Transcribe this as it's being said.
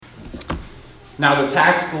Now the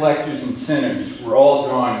tax collectors and sinners were all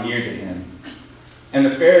drawing near to him. And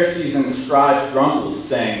the Pharisees and the scribes grumbled,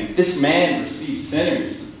 saying, "This man receives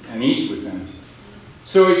sinners and eats with them."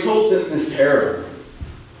 So he told them this parable.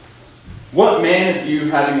 "What man of you,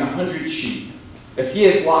 having 100 sheep, if he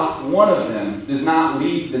has lost one of them, does not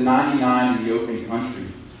leave the 99 in the open country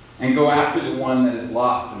and go after the one that is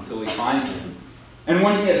lost until he finds it? And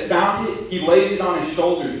when he has found it, he lays it on his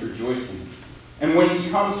shoulders, rejoicing. And when he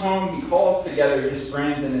comes home, he calls together his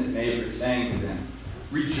friends and his neighbors, saying to them,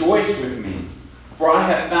 'Rejoice with me, for I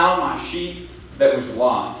have found my sheep that was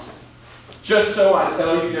lost.' Just so I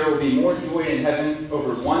tell you, there will be more joy in heaven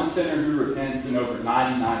over one sinner who repents than over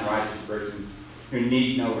 99 righteous persons who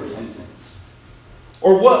need no repentance.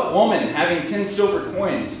 Or what woman, having 10 silver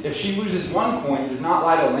coins, if she loses one coin, does not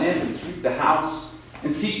light a lamp and sweep the house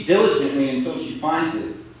and seek diligently until she finds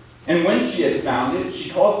it? And when she has found it,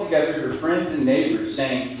 she calls together her friends and neighbors,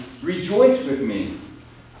 saying, 'Rejoice with me,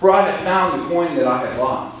 for I have found the coin that I had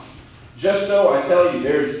lost.' Just so I tell you,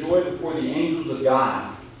 there is joy before the angels of God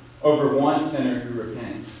over one sinner who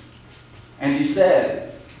repents." And he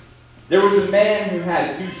said, "There was a man who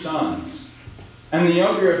had 2 sons. And the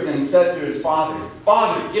younger of them said to his father,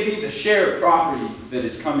 'Father, give me the share of property that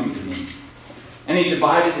is coming to me.' And he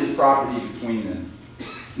divided his property between them.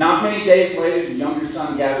 Not many days later, the younger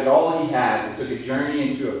son gathered all he had and took a journey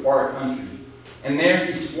into a far country. And there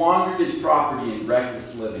he squandered his property in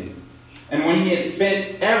reckless living. And when he had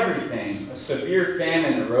spent everything, a severe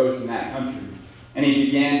famine arose in that country, and he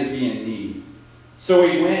began to be in need. So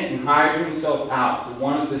he went and hired himself out to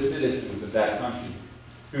one of the citizens of that country,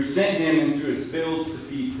 who sent him into his fields to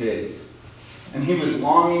feed pigs. And he was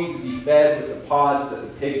longing to be fed with the pods that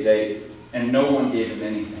the pigs ate, and no one gave him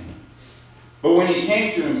anything. But when he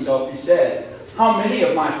came to himself, he said, 'How many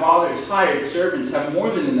of my father's hired servants have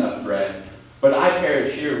more than enough bread, but I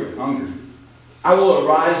perish here with hunger? I will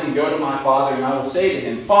arise and go to my father, and I will say to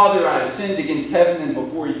him, Father, I have sinned against heaven and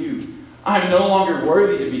before you. I am no longer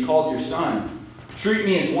worthy to be called your son. Treat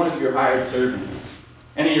me as one of your hired servants.'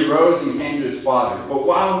 And he arose and came to his father. But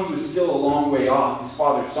while he was still a long way off, his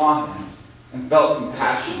father saw him and felt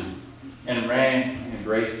compassion, and ran and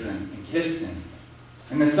embraced him and kissed him.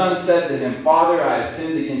 And the son said to him, 'Father, I have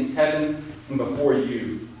sinned against heaven and before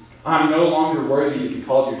you. I am no longer worthy to be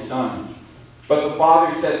called your son.' But the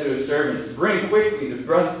father said to his servants, 'Bring quickly the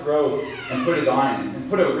best robe and put it on him, and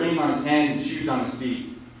put a ring on his hand and shoes on his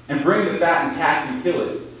feet. And bring the fattened calf and kill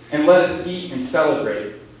it, and let us eat and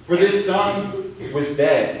celebrate. For this son was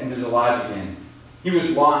dead and is alive again. He was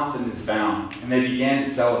lost and is found.' And they began to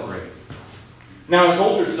celebrate. Now his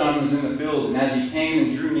older son was in the field, and as he came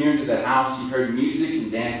and drew near to the house, he heard music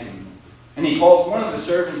and dancing. And he called one of the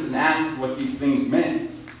servants and asked what these things meant.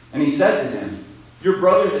 And he said to him, 'Your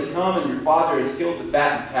brother has come, and your father has killed the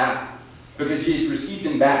fattened calf, because he has received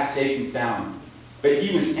him back safe and sound.' But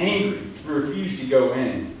he was angry and refused to go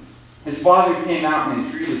in. His father came out and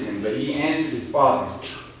entreated him, but he answered his father,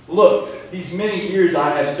 'Look, these many years I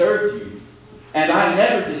have served you, and I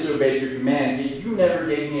never disobeyed your command, yet you never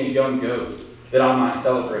gave me a young goat, that I might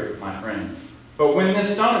celebrate with my friends. But when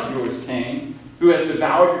this son of yours came, who has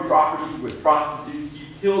devoured your property with prostitutes, you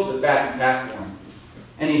killed the fattened calf for him.'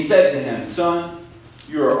 And he said to him, 'Son,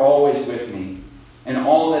 you are always with me, and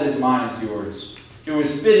all that is mine is yours. It was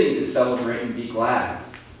fitting to celebrate and be glad.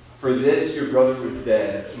 For this your brother was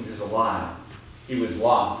dead and is alive. He was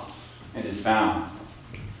lost and is found.'"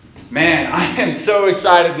 Man, I am so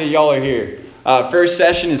excited that y'all are here. First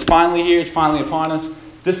session is finally here. It's finally upon us.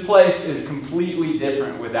 This place is completely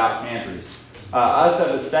different without campers. Us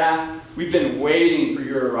as a staff, we've been waiting for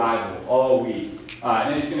your arrival all week.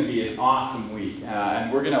 And it's going to be an awesome week.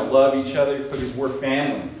 And we're going to love each other because we're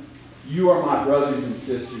family. You are my brothers and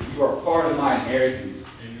sisters. You are part of my inheritance.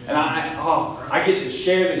 And I get to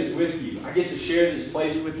share this with you. I get to share this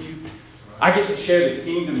place with you. I get to share the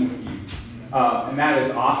kingdom with you. And that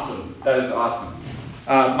is awesome. That is awesome.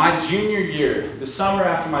 My junior year, the summer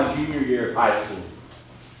after my junior year of high school,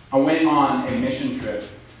 I went on a mission trip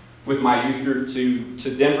with my youth group to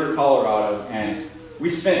Denver, Colorado. And we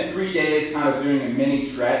spent 3 days kind of doing a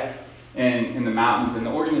mini trek in the mountains. And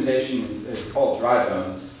the organization is called Dry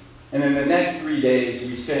Bones. And then the next 3 days,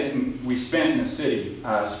 we spent in the city,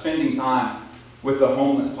 spending time with the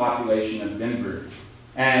homeless population of Denver.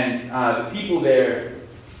 And the people there,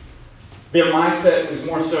 their mindset was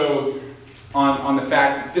more so on the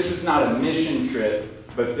fact that this is not a mission trip,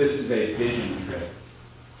 but this is a vision trip.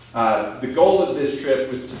 The goal of this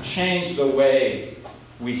trip was to change the way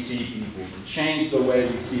we see people, to change the way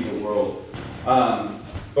we see the world.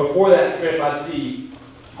 Before that trip, I'd see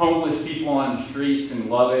homeless people on the streets in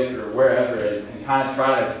Lubbock or wherever and kind of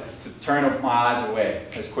try turn my eyes away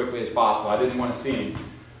as quickly as possible. I didn't want to see him.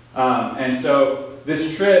 And so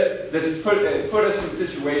this trip, put us in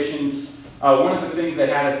situations. One of the things they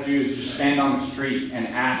had us do is just stand on the street and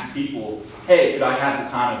ask people, hey, could I have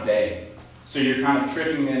the time of day? So you're kind of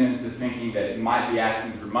tricking them into thinking that you might be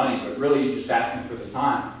asking for money, but really you're just asking for the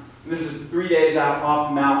time. And this is 3 days out off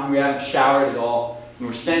the mountain. We haven't showered at all. And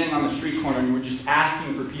we're standing on the street corner and we're just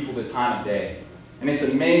asking for people the time of day. And it's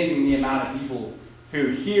amazing the amount of people who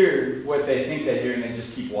hear what they think they hear and they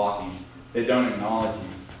just keep walking. They don't acknowledge you.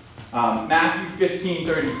 Matthew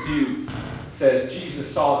 15:32 says,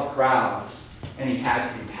 Jesus saw the crowds and he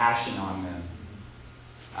had compassion on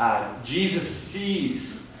them. Jesus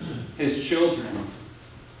sees his children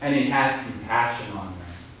and he has compassion on them.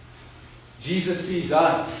 Jesus sees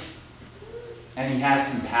us and he has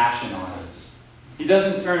compassion on us. He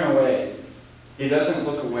doesn't turn away. He doesn't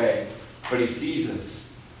look away, but he sees us.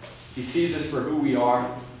 He sees us for who we are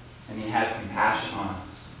and he has compassion on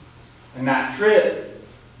us. And that trip,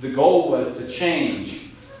 the goal was to change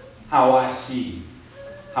how I see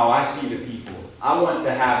the people. I want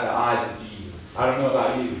to have the eyes of Jesus. I don't know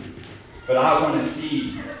about you, but I want to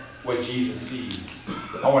see what Jesus sees.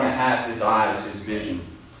 I want to have his eyes, his vision.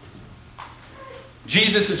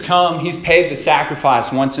 Jesus has come. He's paid the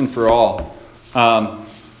sacrifice once and for all.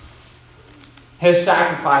 His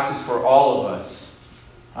sacrifice is for all of us.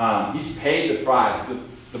 He's paid the price.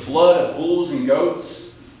 The blood of bulls and goats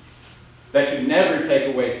that could never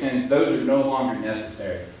take away sins, those are no longer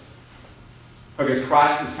necessary. Because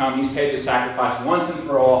Christ has come. He's paid the sacrifice once and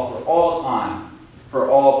for all time, for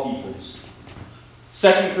all peoples. 2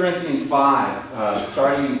 Corinthians 5,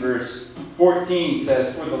 starting in verse 14,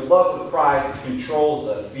 says, for the love of Christ controls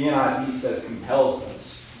us. The NIV says compels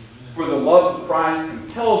us. For the love of Christ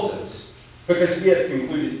compels us, because we have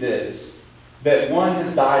concluded this, that one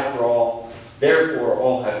has died for all, therefore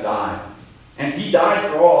all have died. And he died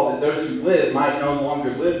for all, that those who live might no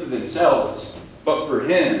longer live for themselves, but for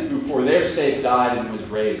him who for their sake died and was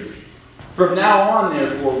raised. From now on,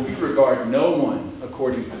 therefore, we regard no one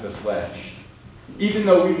according to the flesh. Even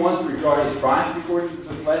though we once regarded Christ according to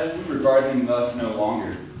the flesh, we regard him thus no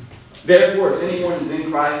longer. Therefore, if anyone is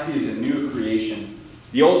in Christ, he is a new creation.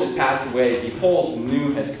 The old has passed away, behold, the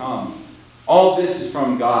new has come. All this is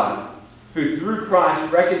from God, who through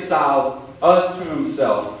Christ reconciled us to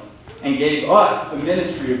himself and gave us the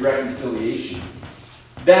ministry of reconciliation.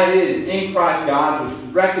 That is, in Christ God was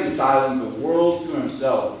reconciling the world to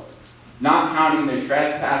himself, not counting their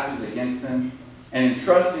trespasses against them, and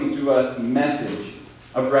entrusting to us the message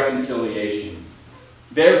of reconciliation.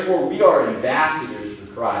 Therefore, we are ambassadors for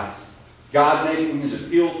Christ, God making his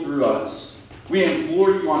appeal through us. We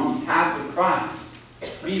implore you on behalf of Christ,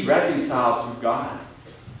 be reconciled to God.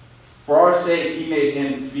 For our sake, he made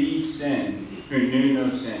him be sin who knew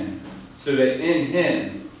no sin, so that in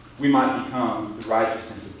him we might become the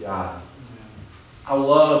righteousness of God. I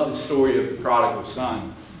love the story of the prodigal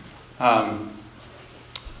son.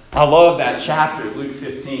 I love that chapter, Luke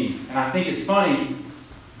 15. And I think it's funny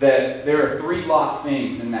that there are 3 lost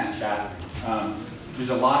things in that chapter. There's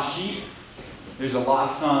a lost sheep, there's a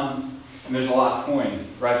lost son, and there's a lost coin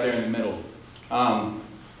right there in the middle.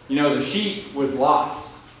 The sheep was lost.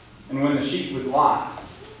 And when the sheep was lost,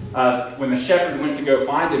 when the shepherd went to go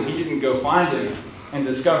find him, he didn't go find him and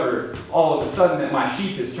discover all of a sudden that my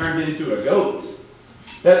sheep has turned into a goat.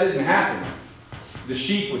 That didn't happen. The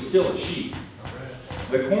sheep was still a sheep.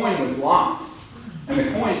 The coin was lost. And the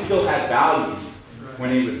coin still had value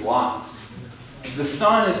when he was lost. The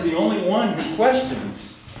son is the only one who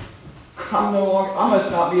questions, I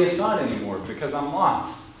must not be a son anymore because I'm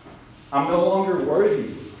lost. I'm no longer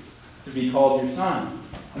worthy to be called your son.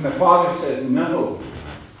 And the father says, no,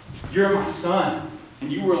 you're my son.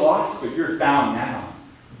 And you were lost, but you're found now.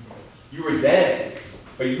 You were dead,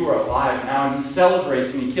 but you are alive now. And he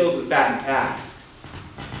celebrates and he kills the fattened calf.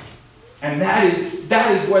 And that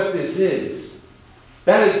is what this is.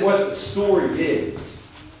 That is what the story is.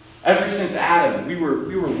 Ever since Adam, we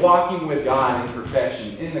were walking with God in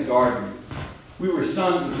perfection in the garden. We were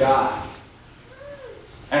sons of God.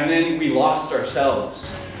 And then we lost ourselves.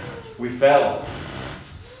 We fell.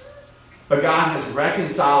 But God has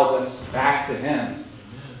reconciled us back to him.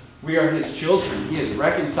 We are his children. He has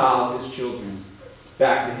reconciled his children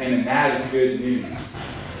back to him. And that is good news.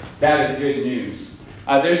 That is good news.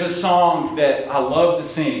 There's a song that I love to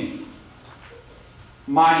sing.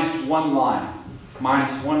 Minus one line.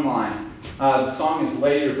 The song is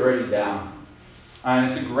Lay Your Burden Down.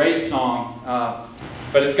 And it's a great song.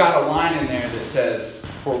 But it's got a line in there that says,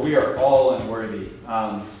 for we are all unworthy.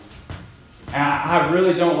 And I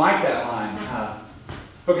really don't like that line.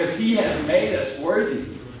 Because he has made us worthy.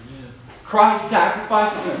 Christ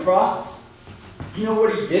sacrificed on the cross. You know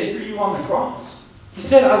what he did for you on the cross? He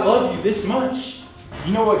said, I love you this much.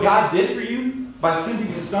 You know what God did for you by sending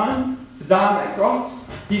his son to die on that cross?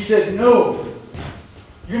 He said, no.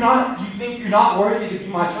 You think you're not worthy to be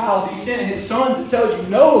my child. He sent his son to tell you,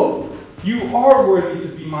 no, you are worthy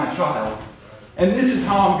to be my child. And this is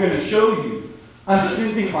how I'm going to show you. I'm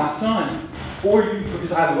sending my son for you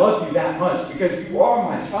because I love you that much, because you are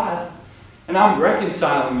my child. And I'm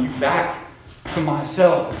reconciling you back to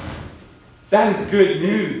myself. That is good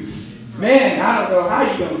news. Man, I don't know how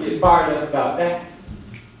you're going to get fired up about that.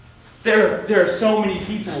 There are so many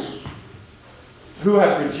people who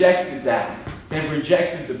have rejected that. They've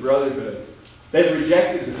rejected the brotherhood. They've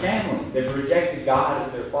rejected the family. They've rejected God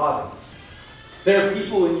as their Father. There are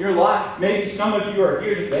people in your life, maybe some of you are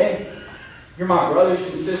here today. You're my brothers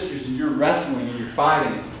and sisters, and you're wrestling and you're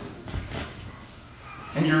fighting.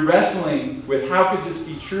 And you're wrestling with, how could this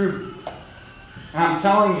be true? And I'm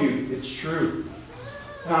telling you, it's true.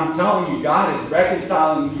 And I'm telling you, God is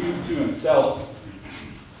reconciling you to himself.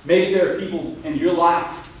 Maybe there are people in your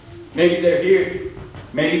life, maybe they're here,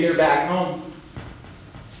 maybe they're back home,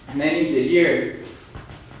 and they need to hear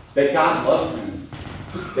that God loves them,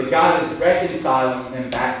 that God is reconciling them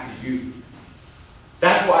back to you.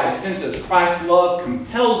 That's why he sent us. Christ's love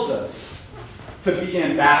compels us to be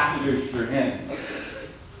ambassadors for him,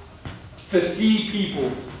 to see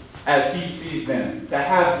people as he sees them, to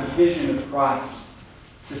have the vision of Christ,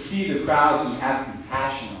 to see the crowds and have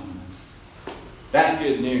compassion on them. That's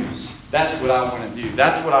good news. That's what I want to do.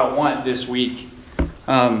 That's what I want this week.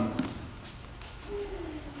 I'm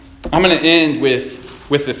going to end with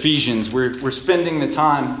Ephesians. We're spending the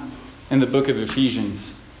time in the book of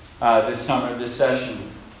Ephesians this summer, this session.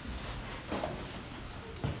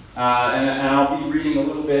 And I'll be reading a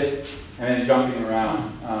little bit and then jumping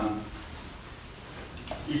around.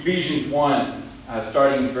 Ephesians 1,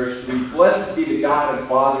 starting in verse 3. Blessed be the God and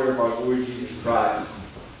Father of our Lord Jesus Christ,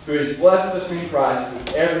 who has blessed us in Christ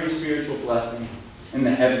with every spiritual blessing in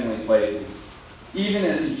the heavenly places, even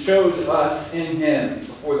as he chose us in him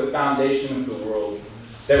before the foundation of the world,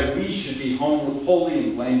 that we should be holy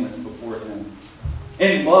and blameless before him.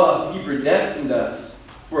 In love, he predestined us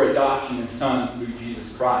for adoption as sons through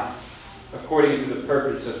Jesus Christ, according to the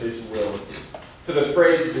purpose of his will, to the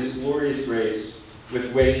praise of his glorious grace,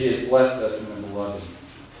 with which he has blessed us in the beloved.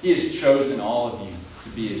 He has chosen all of you to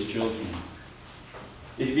be his children.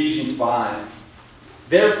 Ephesians 5.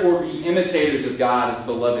 Therefore be imitators of God as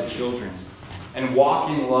beloved children, and walk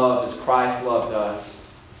in love as Christ loved us,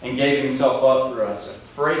 and gave himself up for us, a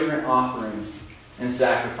fragrant offering and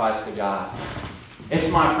sacrifice to God. It's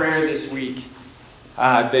my prayer this week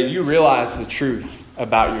that you realize the truth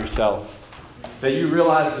about yourself. That you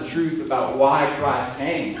realize the truth about why Christ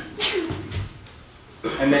came.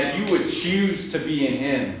 And that you would choose to be in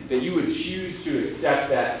him. That you would choose to accept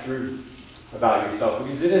that truth about yourself.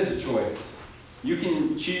 Because it is a choice. You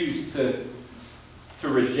can choose to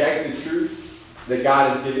reject the truth that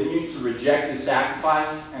God has given you, to reject his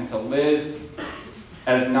sacrifice, and to live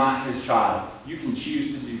as not his child. You can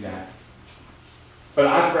choose to do that. But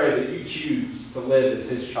I pray that you choose to live as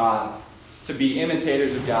his child, to be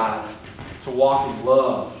imitators of God, to walk in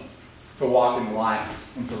love, to walk in light,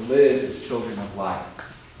 and to live as children of light.